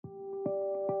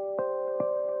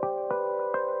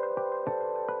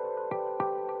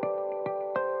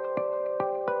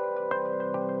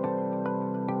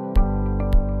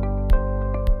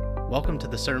Welcome to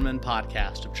the Sermon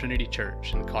Podcast of Trinity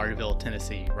Church in Collierville,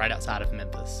 Tennessee, right outside of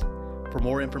Memphis. For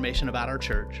more information about our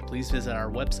church, please visit our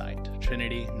website,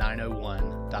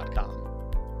 trinity901.com.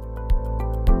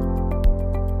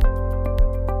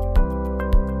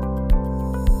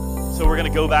 So we're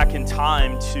going to go back in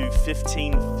time to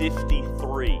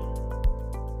 1553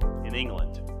 in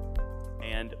England.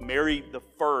 And Mary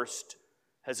I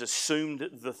has assumed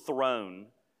the throne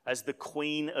as the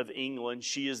Queen of England.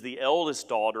 She is the eldest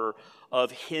daughter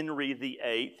of Henry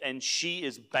VIII, and she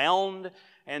is bound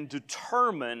and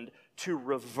determined to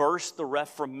reverse the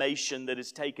Reformation that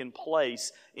has taken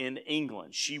place in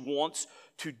England. She wants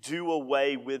to do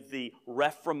away with the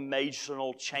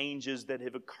reformational changes that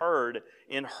have occurred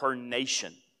in her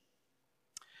nation.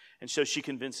 And so she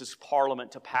convinces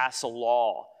Parliament to pass a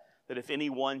law that if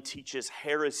anyone teaches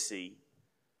heresy,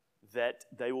 that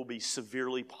they will be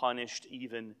severely punished,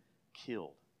 even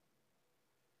killed.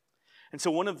 And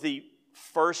so one of the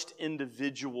first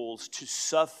individuals to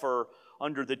suffer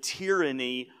under the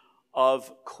tyranny of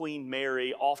Queen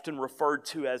Mary, often referred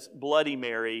to as Bloody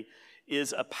Mary,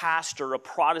 is a pastor, a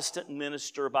Protestant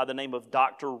minister by the name of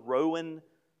Dr. Rowan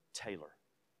Taylor,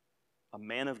 a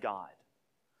man of God,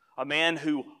 a man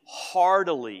who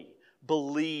heartily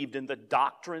believed in the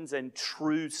doctrines and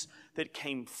truths that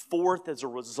came forth as a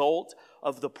result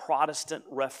of the Protestant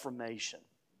Reformation.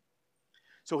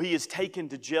 So he is taken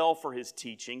to jail for his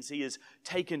teachings. He is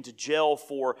taken to jail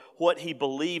for what he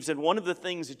believes. And one of the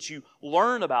things that you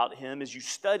learn about him as you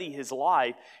study his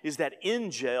life is that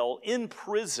in jail, in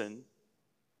prison,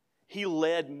 he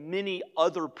led many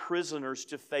other prisoners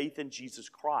to faith in Jesus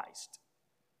Christ.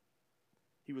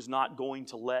 He was not going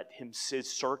to let his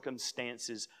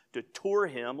circumstances detour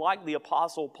him. Like the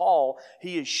Apostle Paul,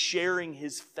 he is sharing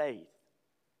his faith.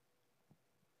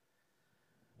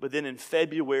 But then in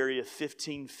February of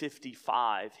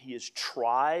 1555, he is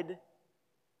tried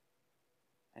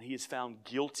and he is found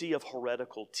guilty of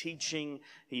heretical teaching.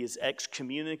 He is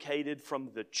excommunicated from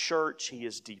the church. He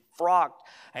is defrocked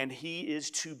and he is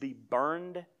to be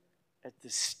burned at the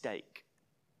stake.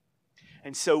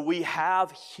 And so we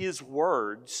have his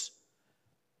words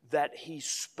that he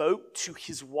spoke to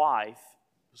his wife,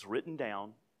 it was written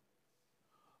down,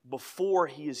 before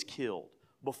he is killed,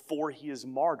 before he is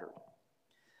martyred.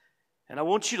 And I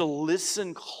want you to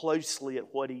listen closely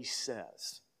at what he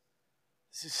says.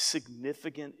 This is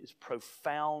significant, it's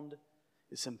profound,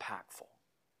 it's impactful.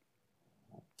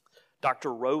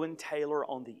 Dr. Rowan Taylor,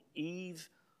 on the eve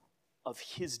of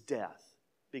his death,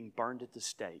 being burned at the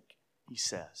stake, he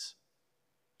says,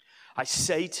 I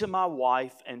say to my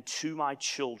wife and to my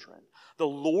children, the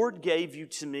Lord gave you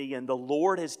to me, and the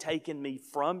Lord has taken me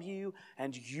from you,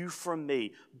 and you from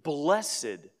me.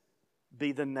 Blessed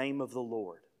be the name of the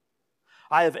Lord.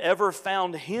 I have ever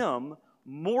found him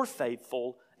more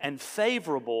faithful and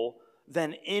favorable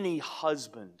than any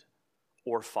husband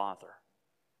or father.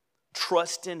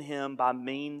 Trust in him by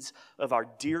means of our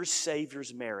dear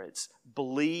Savior's merits.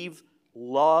 Believe,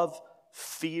 love,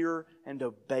 fear, and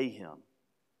obey him.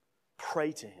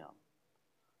 Pray to him,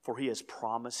 for he has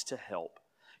promised to help.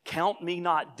 Count me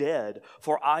not dead,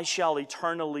 for I shall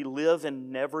eternally live and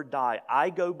never die.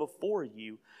 I go before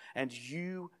you, and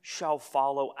you shall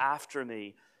follow after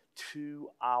me to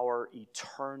our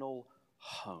eternal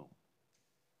home.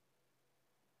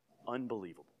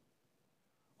 Unbelievable.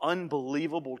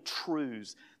 Unbelievable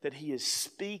truths that he is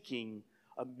speaking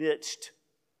amidst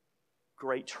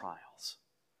great trials.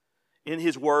 In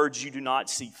his words, you do not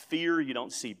see fear, you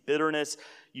don't see bitterness,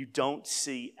 you don't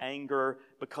see anger,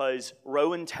 because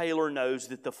Rowan Taylor knows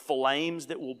that the flames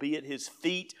that will be at his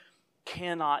feet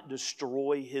cannot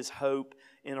destroy his hope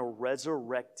in a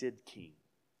resurrected king.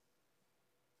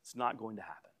 It's not going to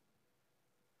happen.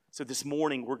 So this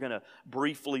morning we're going to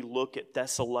briefly look at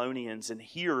Thessalonians, and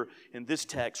here in this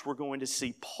text we're going to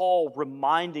see Paul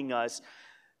reminding us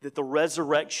that the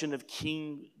resurrection of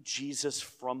King Jesus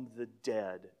from the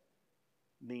dead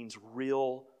means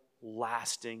real,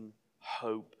 lasting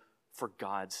hope for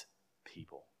God's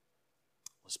people.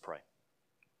 Let's pray.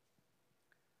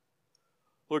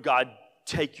 Lord God,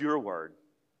 take your word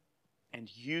and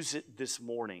use it this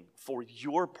morning for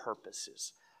your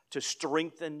purposes, to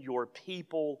strengthen your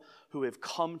people who have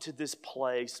come to this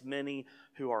place, many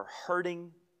who are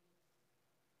hurting,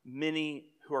 many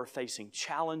who are facing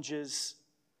challenges,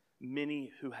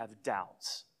 many who have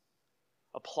doubts.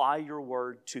 Apply your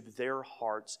word to their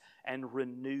hearts and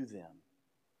renew them.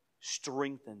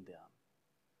 Strengthen them.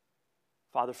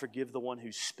 Father, forgive the one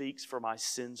who speaks, for my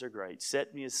sins are great.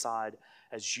 Set me aside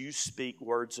as you speak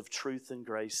words of truth and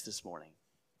grace this morning.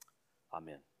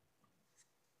 Amen.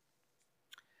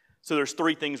 So there's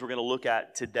three things we're going to look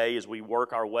at today as we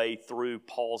work our way through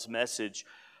Paul's message: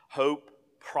 hope,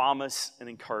 promise, and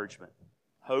encouragement.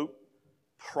 Hope,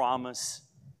 promise,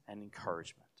 and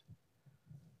encouragement.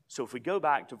 So if we go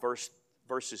back to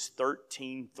verses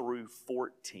 13 through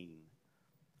 14,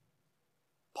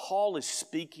 Paul is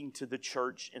speaking to the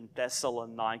church in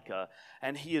Thessalonica,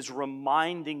 and he is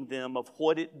reminding them of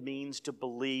what it means to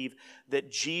believe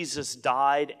that Jesus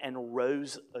died and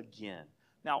rose again.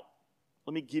 Now,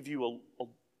 let me give you a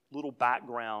little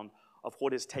background of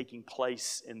what is taking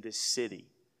place in this city.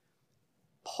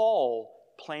 Paul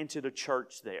planted a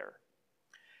church there,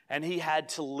 and he had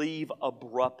to leave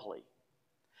abruptly.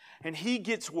 And he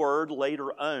gets word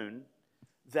later on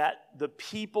that the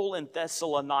people in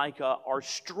Thessalonica are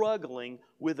struggling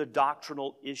with a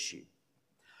doctrinal issue.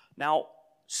 Now,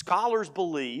 scholars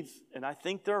believe, and I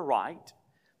think they're right,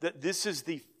 that this is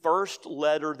the first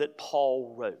letter that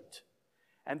Paul wrote.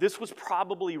 And this was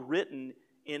probably written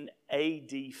in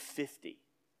AD 50.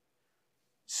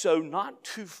 So not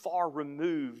too far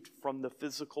removed from the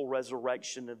physical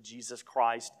resurrection of Jesus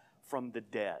Christ from the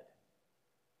dead.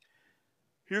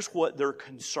 Here's what they're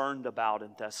concerned about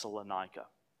in Thessalonica.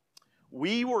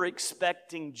 We were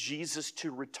expecting Jesus to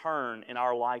return in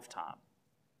our lifetime.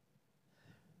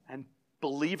 And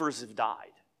believers have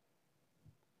died.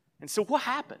 And so what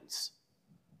happens?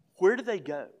 Where do they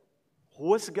go?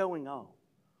 What's going on?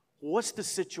 What's the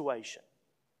situation?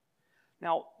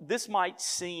 Now, this might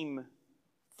seem,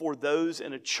 for those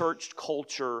in a church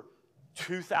culture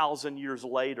 2,000 years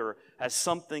later, as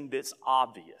something that's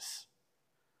obvious.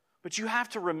 But you have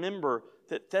to remember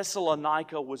that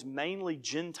Thessalonica was mainly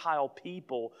Gentile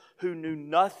people who knew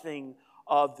nothing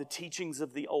of the teachings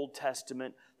of the Old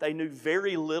Testament. They knew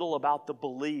very little about the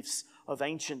beliefs of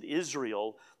ancient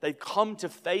Israel. They'd come to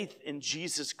faith in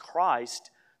Jesus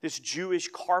Christ, this Jewish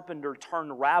carpenter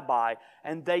turned rabbi,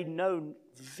 and they know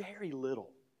very little.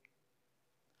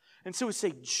 And so it's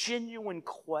a genuine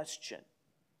question.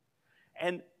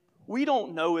 And we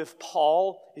don't know if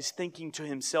Paul is thinking to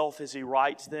himself as he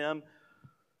writes them,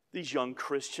 these young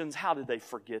Christians, how did they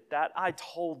forget that? I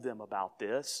told them about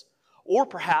this. Or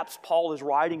perhaps Paul is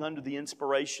writing under the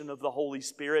inspiration of the Holy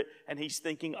Spirit and he's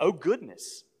thinking, oh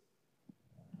goodness,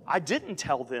 I didn't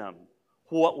tell them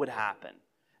what would happen.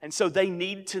 And so they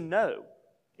need to know.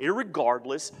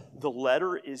 Irregardless, the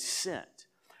letter is sent.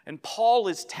 And Paul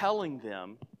is telling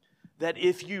them that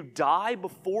if you die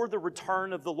before the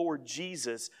return of the Lord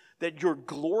Jesus, that your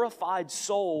glorified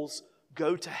souls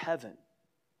go to heaven.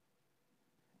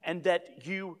 And that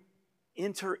you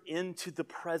enter into the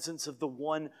presence of the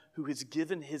one who has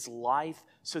given his life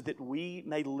so that we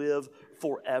may live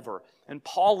forever. And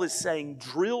Paul is saying,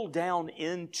 drill down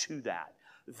into that.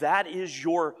 That is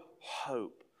your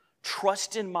hope.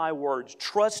 Trust in my words.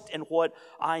 Trust in what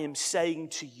I am saying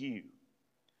to you.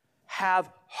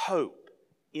 Have hope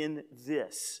in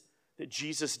this, that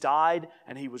Jesus died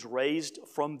and he was raised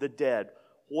from the dead.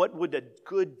 What would a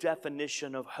good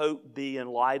definition of hope be in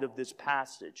light of this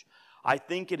passage? I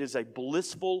think it is a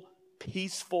blissful,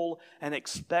 peaceful, and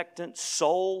expectant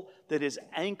soul that is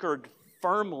anchored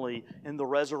firmly in the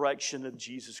resurrection of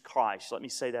Jesus Christ. Let me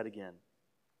say that again.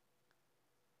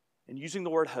 And using the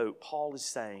word hope, Paul is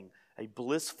saying a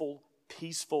blissful,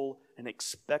 peaceful, and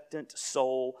expectant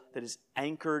soul that is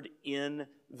anchored in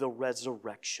the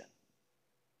resurrection.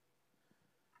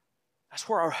 That's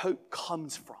where our hope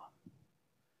comes from.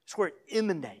 It's where it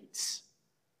emanates.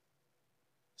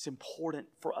 It's important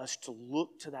for us to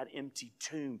look to that empty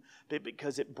tomb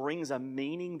because it brings a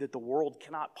meaning that the world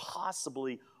cannot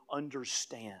possibly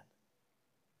understand.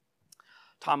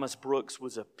 Thomas Brooks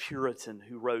was a Puritan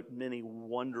who wrote many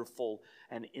wonderful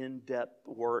and in-depth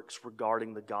works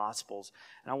regarding the Gospels.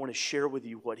 And I want to share with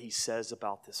you what he says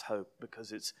about this hope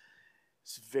because it's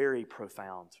very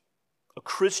profound. A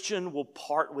Christian will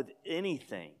part with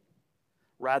anything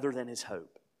rather than his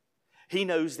hope. He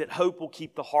knows that hope will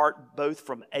keep the heart both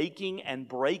from aching and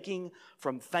breaking,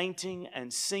 from fainting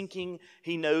and sinking.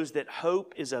 He knows that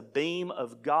hope is a beam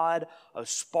of God, a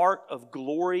spark of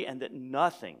glory, and that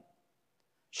nothing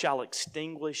shall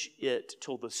extinguish it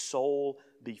till the soul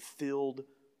be filled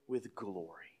with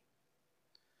glory.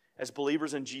 As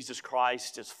believers in Jesus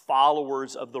Christ, as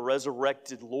followers of the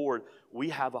resurrected Lord, we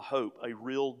have a hope, a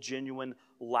real, genuine,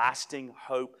 lasting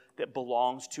hope that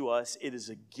belongs to us. It is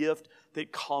a gift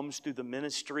that comes through the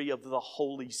ministry of the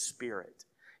Holy Spirit.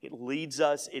 It leads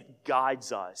us, it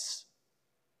guides us.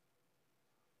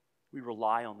 We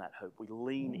rely on that hope. We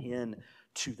lean in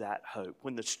to that hope.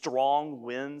 When the strong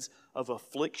winds of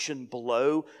affliction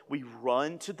blow, we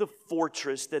run to the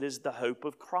fortress that is the hope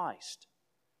of Christ.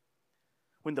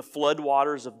 When the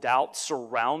floodwaters of doubt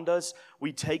surround us,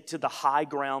 we take to the high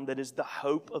ground that is the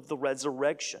hope of the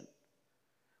resurrection.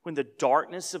 When the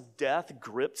darkness of death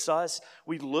grips us,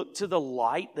 we look to the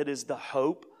light that is the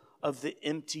hope of the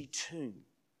empty tomb.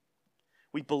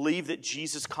 We believe that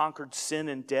Jesus conquered sin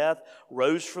and death,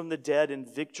 rose from the dead in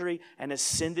victory, and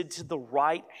ascended to the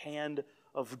right hand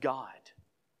of God.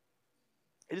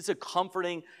 It is a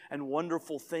comforting and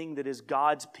wonderful thing that as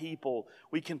God's people,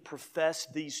 we can profess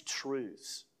these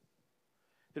truths.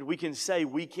 That we can say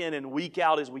week in and week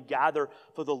out as we gather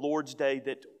for the Lord's Day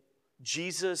that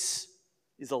Jesus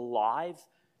is alive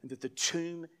and that the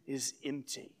tomb is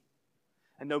empty.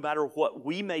 And no matter what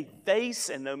we may face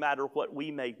and no matter what we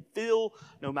may feel,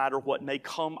 no matter what may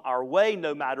come our way,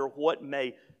 no matter what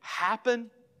may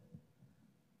happen,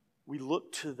 we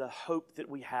look to the hope that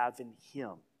we have in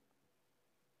Him.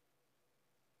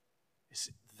 Is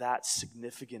that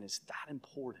significant? Is that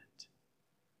important?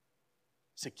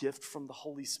 It's a gift from the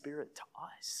Holy Spirit to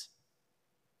us.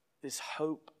 This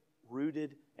hope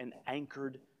rooted and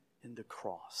anchored in the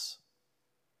cross.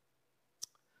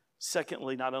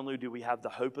 Secondly, not only do we have the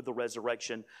hope of the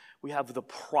resurrection, we have the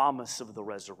promise of the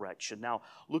resurrection. Now,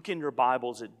 look in your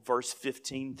Bibles at verse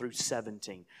 15 through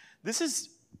 17. We're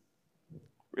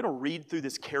going to read through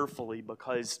this carefully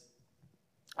because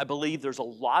I believe there's a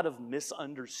lot of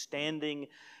misunderstanding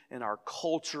in our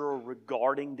culture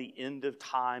regarding the end of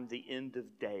time, the end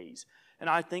of days. And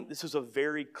I think this is a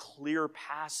very clear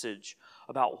passage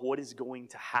about what is going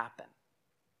to happen.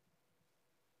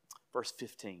 Verse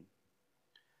 15.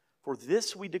 For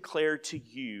this we declare to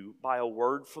you by a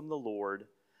word from the Lord,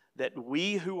 that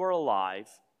we who are alive,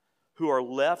 who are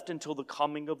left until the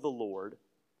coming of the Lord,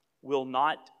 will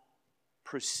not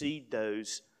precede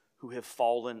those who have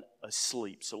fallen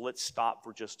asleep. So let's stop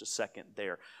for just a second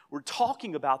there. We're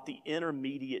talking about the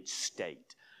intermediate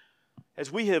state.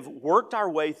 As we have worked our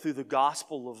way through the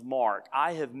Gospel of Mark,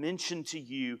 I have mentioned to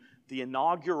you the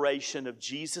inauguration of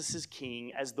Jesus as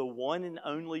King, as the one and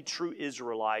only true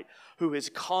Israelite who has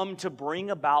come to bring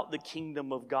about the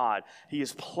kingdom of God. He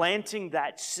is planting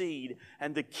that seed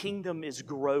and the kingdom is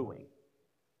growing.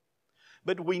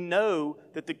 But we know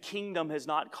that the kingdom has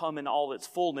not come in all its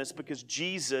fullness because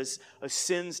Jesus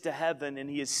ascends to heaven and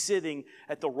He is sitting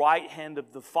at the right hand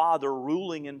of the Father,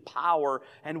 ruling in power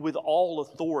and with all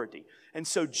authority. And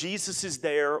so Jesus is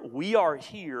there, we are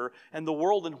here, and the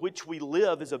world in which we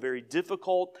live is a very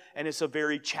difficult and it's a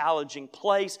very challenging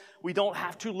place. We don't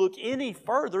have to look any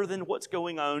further than what's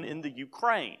going on in the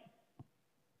Ukraine.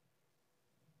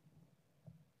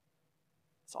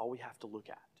 That's all we have to look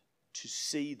at, to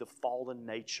see the fallen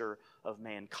nature of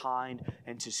mankind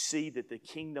and to see that the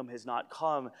kingdom has not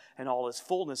come in all its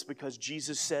fullness, because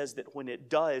Jesus says that when it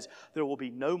does, there will be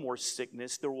no more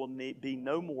sickness, there will be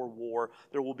no more war,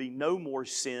 there will be no more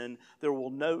sin, there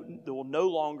will no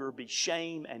longer be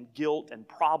shame and guilt and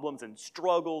problems and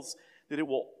struggles, that it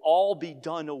will all be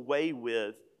done away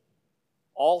with.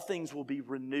 All things will be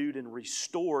renewed and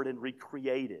restored and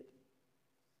recreated.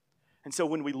 And so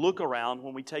when we look around,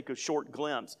 when we take a short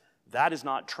glimpse, that has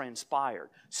not transpired.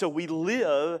 So we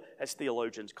live, as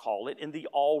theologians call it, in the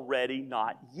already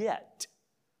not yet,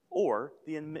 or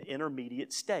the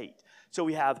intermediate state. So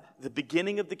we have the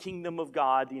beginning of the kingdom of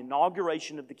God, the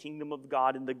inauguration of the kingdom of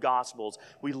God in the Gospels.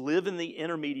 We live in the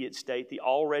intermediate state, the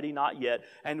already not yet,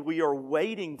 and we are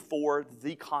waiting for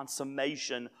the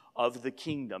consummation of the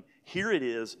kingdom. Here it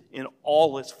is in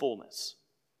all its fullness.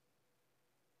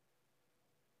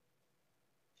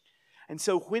 And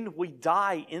so when we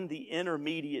die in the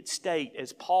intermediate state,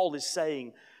 as Paul is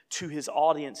saying to his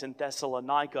audience in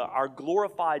Thessalonica, our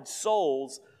glorified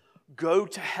souls go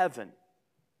to heaven.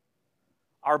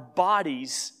 Our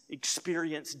bodies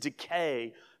experience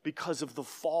decay because of the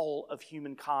fall of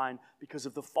humankind, because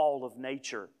of the fall of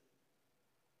nature.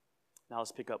 Now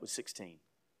let's pick up with 16.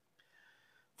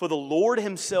 For the Lord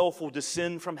Himself will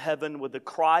descend from heaven with a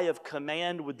cry of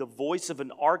command, with the voice of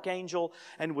an archangel,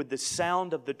 and with the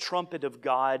sound of the trumpet of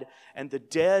God, and the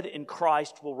dead in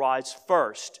Christ will rise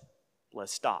first.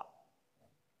 Let's stop.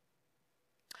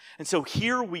 And so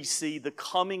here we see the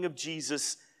coming of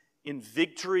Jesus in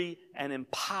victory and in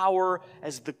power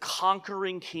as the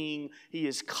conquering King. He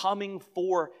is coming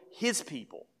for His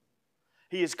people.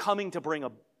 He is coming to bring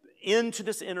an end to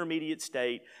this intermediate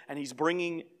state, and He's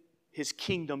bringing His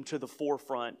kingdom to the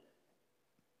forefront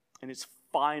in its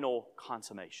final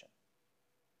consummation.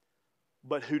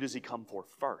 But who does He come for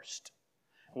first?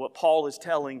 And what Paul is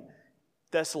telling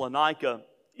Thessalonica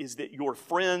is that your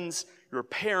friends, your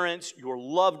parents, your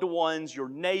loved ones, your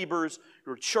neighbors,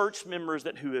 your church members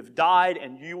who have died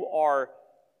and you are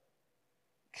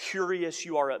curious,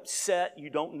 you are upset, you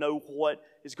don't know what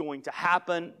is going to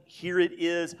happen. Here it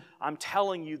is. I'm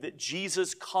telling you that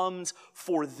Jesus comes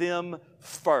for them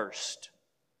first.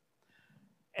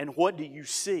 And what do you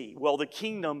see? Well, the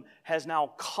kingdom has now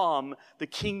come. The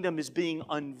kingdom is being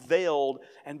unveiled.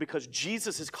 And because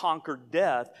Jesus has conquered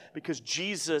death, because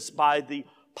Jesus, by the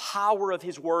power of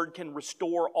His Word, can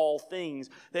restore all things,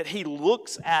 that He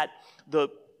looks at the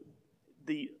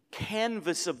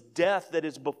canvas of death that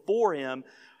is before Him,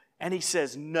 and He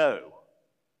says, no.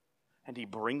 And He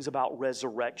brings about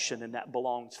resurrection, and that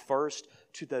belongs first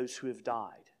to those who have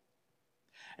died.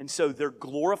 And so their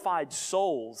glorified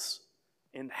souls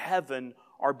in heaven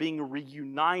are being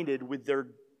reunited with their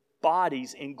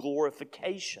bodies in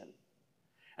glorification.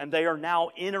 And they are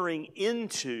now entering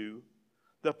into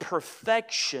the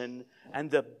perfection and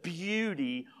the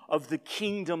beauty of the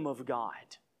kingdom of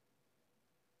God.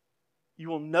 You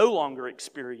will no longer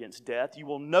experience death. You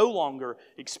will no longer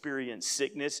experience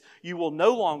sickness. You will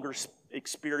no longer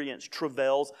experience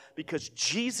travails, because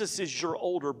Jesus is your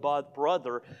older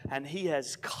brother, and He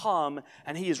has come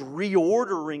and He is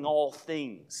reordering all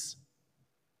things.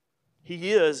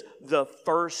 He is the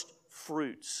first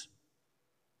fruits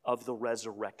of the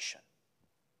resurrection.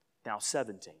 Now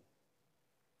 17.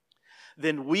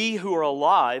 Then we who are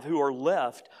alive, who are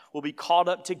left, will be caught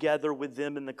up together with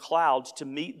them in the clouds to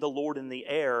meet the Lord in the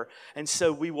air, and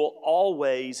so we will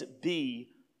always be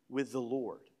with the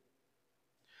Lord.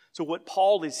 So what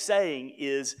Paul is saying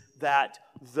is that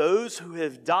those who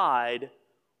have died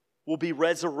will be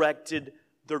resurrected,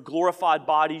 their glorified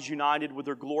bodies united with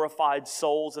their glorified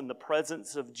souls in the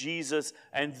presence of Jesus,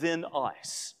 and then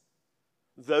us,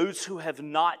 those who have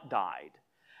not died.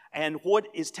 And what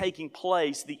is taking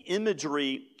place, the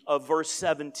imagery of verse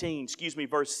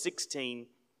 16,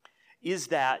 is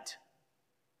that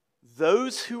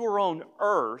those who are on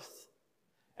earth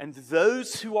and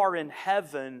those who are in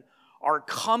heaven are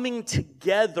coming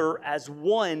together as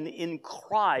one in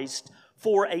Christ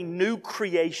for a new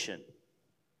creation.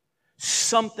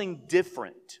 Something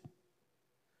different.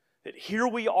 That here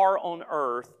we are on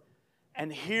earth,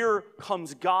 and here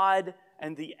comes God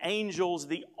and the angels,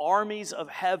 the armies of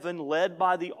heaven led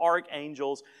by the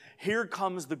archangels. Here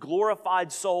comes the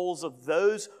glorified souls of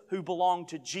those who belong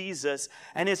to Jesus.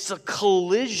 And it's a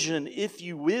collision, if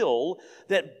you will,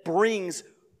 that brings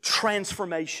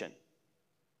transformation.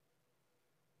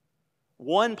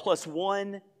 1 +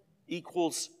 1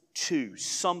 = 2.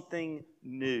 Something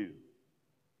new.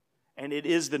 And it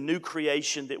is the new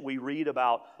creation that we read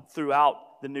about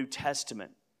throughout the New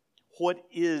Testament. What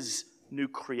is new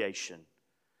creation?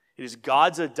 It is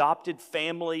God's adopted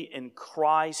family in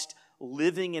Christ,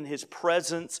 living in His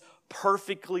presence,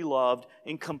 perfectly loved,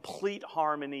 in complete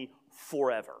harmony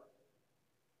forever.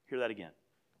 Hear that again.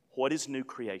 What is new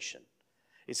creation?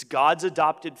 It's God's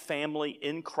adopted family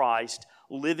in Christ,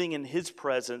 living in His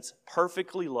presence,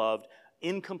 perfectly loved,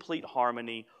 in complete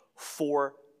harmony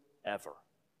forever.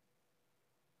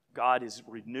 God is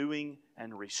renewing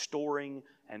and restoring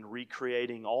and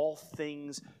recreating all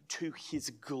things to His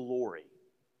glory.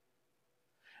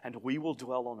 And we will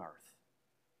dwell on earth.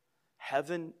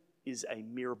 Heaven is a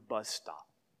mere bus stop.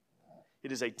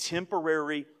 It is a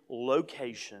temporary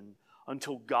location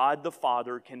until God the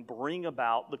Father can bring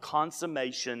about the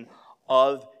consummation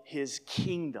of His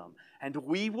kingdom. And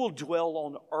we will dwell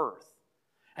on earth.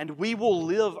 And we will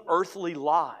live earthly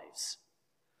lives.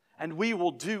 And we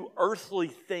will do earthly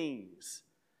things.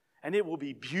 And it will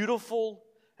be beautiful,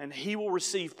 and He will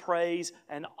receive praise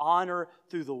and honor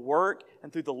through the work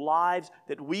and through the lives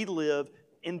that we live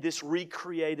in this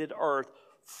recreated earth,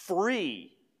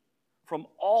 free from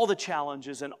all the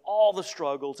challenges and all the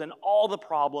struggles and all the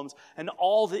problems and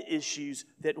all the issues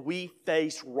that we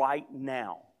face right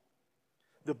now.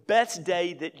 The best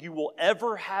day that you will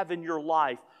ever have in your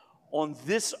life on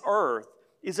this earth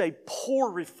is a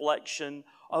poor reflection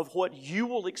of what you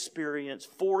will experience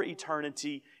for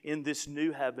eternity in this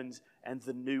new heavens and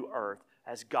the new earth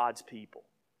as God's people,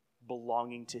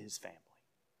 belonging to His family.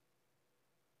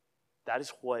 That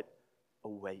is what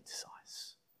awaits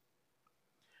us.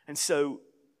 And so,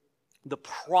 the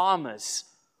promise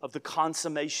of the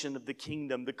consummation of the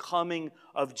kingdom, the coming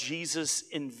of Jesus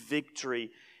in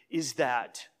victory, is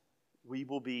that we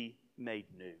will be made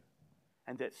new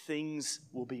and that things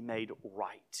will be made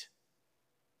right.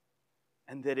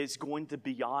 And that it's going to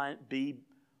be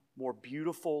more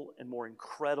beautiful and more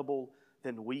incredible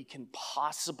than we can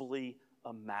possibly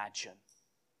imagine.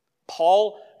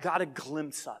 Paul got a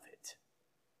glimpse of it.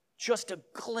 Just a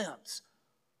glimpse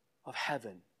of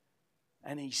heaven.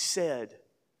 And he said,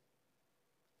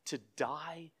 to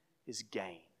die is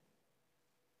gain.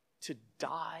 To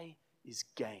die is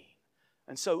gain.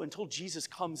 And so until Jesus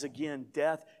comes again,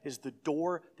 death is the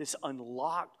door that's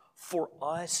unlocked for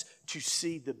us to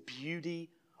see the beauty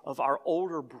of our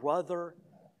older brother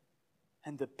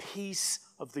and the peace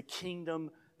of the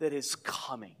kingdom that is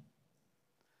coming.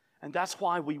 And that's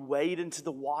why we wade into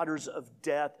the waters of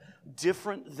death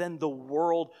different than the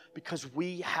world, because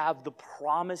we have the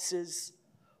promises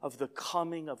of the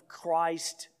coming of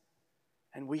Christ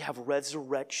and we have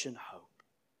resurrection hope.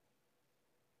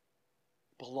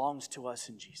 It belongs to us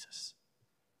in Jesus.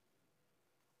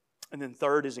 And then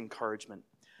third is encouragement.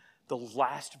 The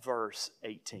last verse,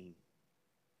 18.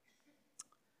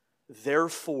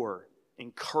 Therefore,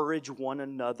 encourage one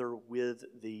another with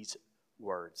these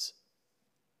words.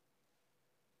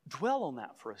 Dwell on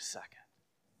that for a second.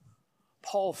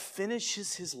 Paul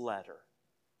finishes his letter.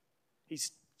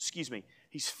 He's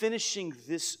finishing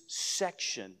this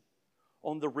section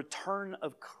on the return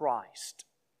of Christ.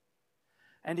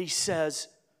 And he says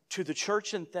to the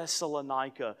church in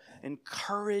Thessalonica,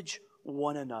 encourage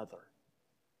one another.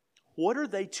 What are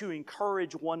they to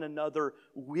encourage one another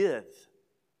with?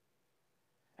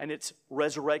 And it's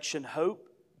resurrection hope,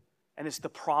 and it's the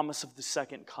promise of the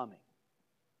second coming.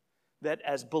 That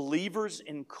as believers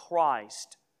in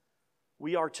Christ,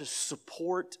 we are to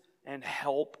support and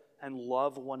help and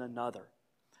love one another.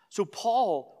 So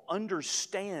Paul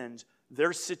understands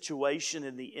their situation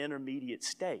in the intermediate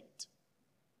state.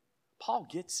 Paul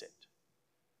gets it.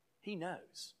 He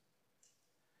knows.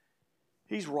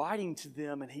 He's writing to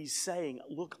them and he's saying,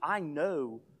 look, I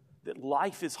know that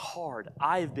life is hard.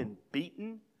 I have been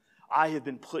beaten. I have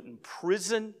been put in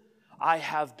prison. I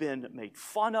have been made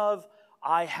fun of.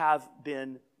 I have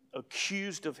been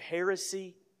accused of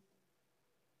heresy.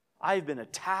 I have been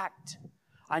attacked.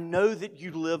 I know that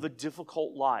you live a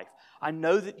difficult life. I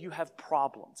know that you have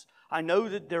problems. I know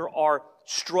that there are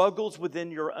struggles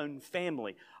within your own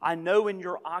family. I know in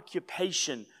your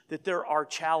occupation that there are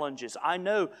challenges. I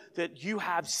know that you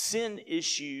have sin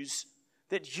issues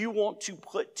that you want to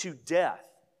put to death.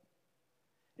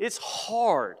 It's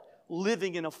hard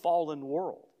living in a fallen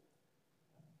world.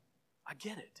 I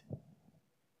get it.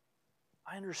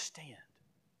 I understand.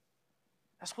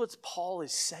 That's what Paul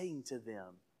is saying to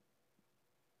them.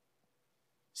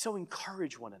 So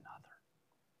encourage one another.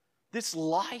 This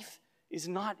life is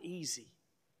not easy.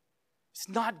 It's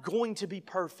not going to be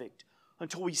perfect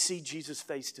until we see Jesus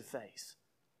face to face.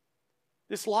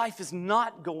 This life is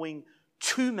not going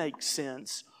to make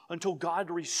sense until God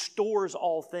restores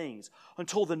all things,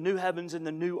 until the new heavens and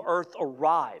the new earth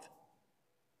arrive.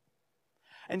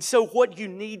 And so what you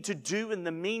need to do in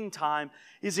the meantime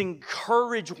is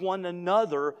encourage one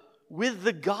another with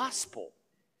the gospel.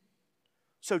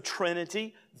 So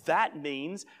Trinity, that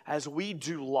means as we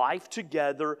do life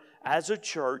together as a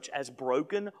church, as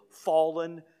broken,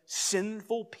 fallen,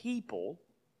 sinful people,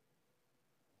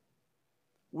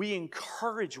 we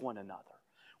encourage one another.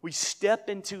 We step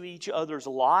into each other's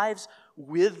lives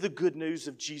with the good news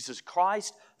of Jesus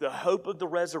Christ, the hope of the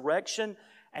resurrection,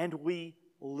 and we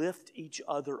lift each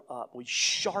other up. We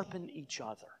sharpen each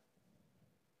other.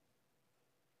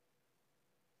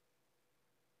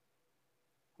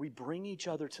 We bring each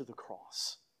other to the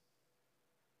cross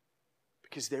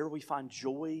because there we find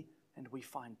joy and we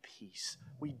find peace.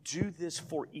 We do this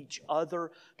for each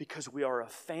other because we are a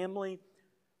family,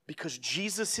 because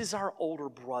Jesus is our older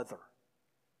brother.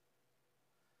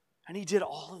 And He did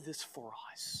all of this for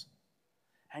us.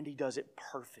 And He does it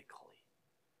perfectly.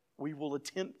 We will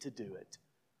attempt to do it,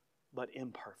 but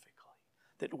imperfectly.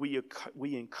 That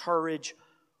we encourage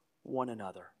one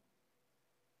another.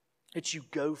 That you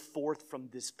go forth from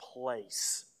this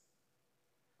place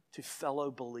to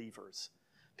fellow believers,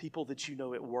 people that you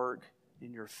know at work,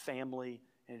 in your family,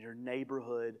 in your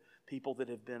neighborhood, people that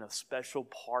have been a special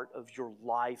part of your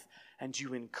life, and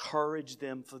you encourage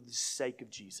them for the sake of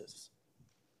Jesus.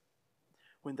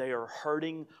 When they are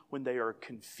hurting, when they are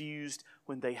confused,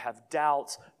 when they have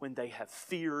doubts, when they have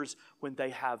fears, when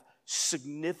they have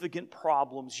significant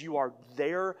problems, you are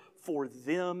there for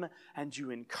them and you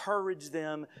encourage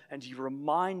them and you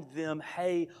remind them,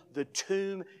 hey, the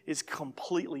tomb is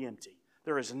completely empty.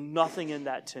 There is nothing in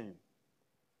that tomb.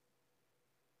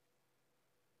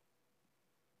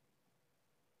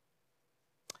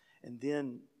 And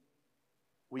then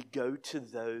we go to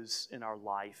those in our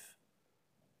life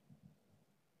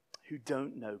who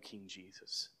don't know King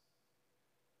Jesus.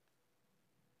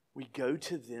 We go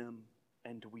to them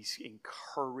and we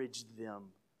encourage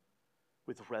them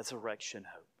with resurrection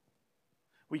hope.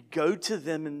 We go to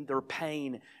them in their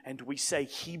pain and we say,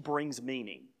 He brings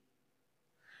meaning.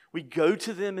 We go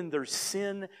to them in their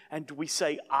sin and we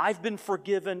say, I've been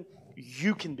forgiven,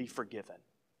 you can be forgiven.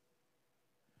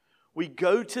 We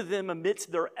go to them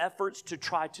amidst their efforts to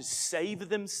try to save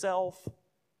themselves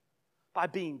by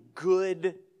being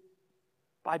good,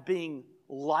 by being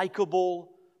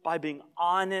likable, by being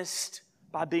honest,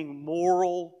 by being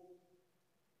moral,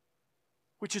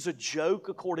 which is a joke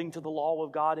according to the law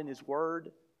of God and His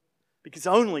Word, because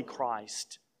only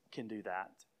Christ can do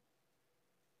that.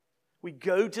 We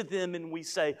go to them and we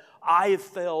say, I have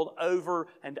failed over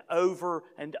and over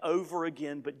and over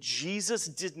again, but Jesus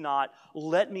did not.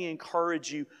 Let me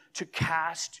encourage you to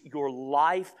cast your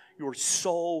life, your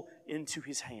soul into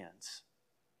His hands.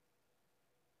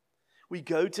 We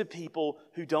go to people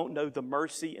who don't know the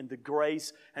mercy and the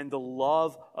grace and the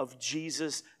love of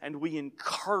Jesus, and we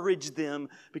encourage them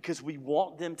because we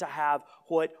want them to have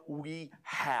what we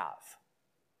have,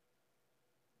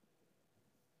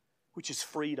 which is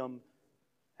freedom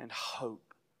and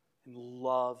hope and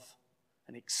love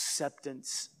and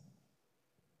acceptance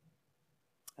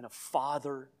and a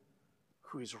Father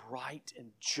who is right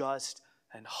and just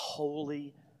and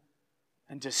holy,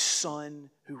 and a Son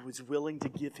who was willing to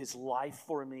give His life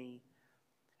for me,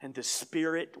 and the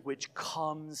Spirit which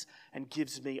comes and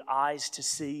gives me eyes to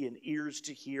see and ears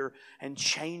to hear and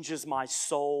changes my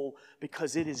soul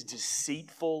because it is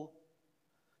deceitful.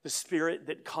 The Spirit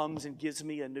that comes and gives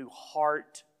me a new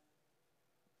heart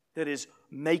that is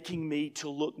making me to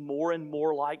look more and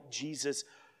more like Jesus.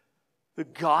 The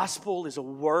gospel is a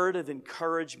word of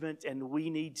encouragement, and we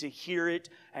need to hear it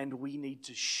and we need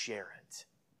to share it.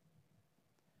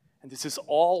 And this is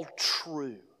all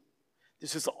true.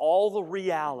 This is all the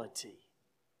reality.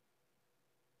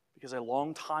 Because a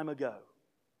long time ago,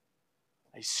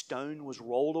 a stone was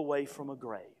rolled away from a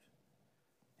grave,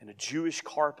 and a Jewish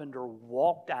carpenter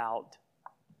walked out,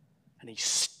 and he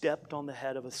stepped on the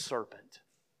head of a serpent,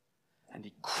 and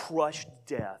he crushed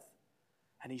death,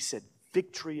 and he said,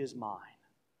 victory is mine.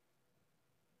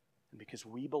 And because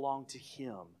we belong to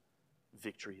Him,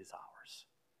 victory is ours.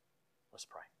 Let's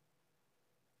pray.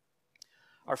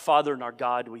 Our Father and our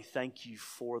God, we thank You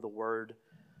for the word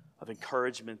of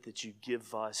encouragement that You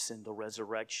give us in the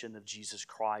resurrection of Jesus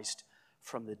Christ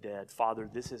from the dead. Father,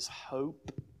 this is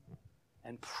hope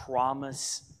and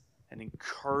promise and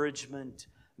encouragement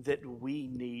that we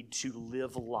need to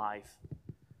live life.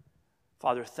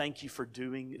 Father, thank You for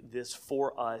doing this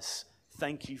for us.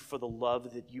 Thank You for the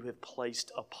love that You have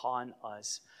placed upon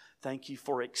us. Thank You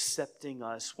for accepting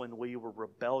us when we were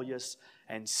rebellious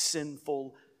and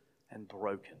sinful and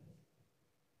broken.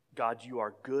 God, You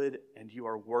are good and You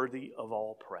are worthy of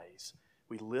all praise.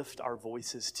 We lift our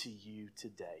voices to You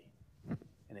today,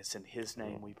 and it's in His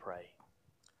name we pray.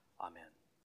 Amen.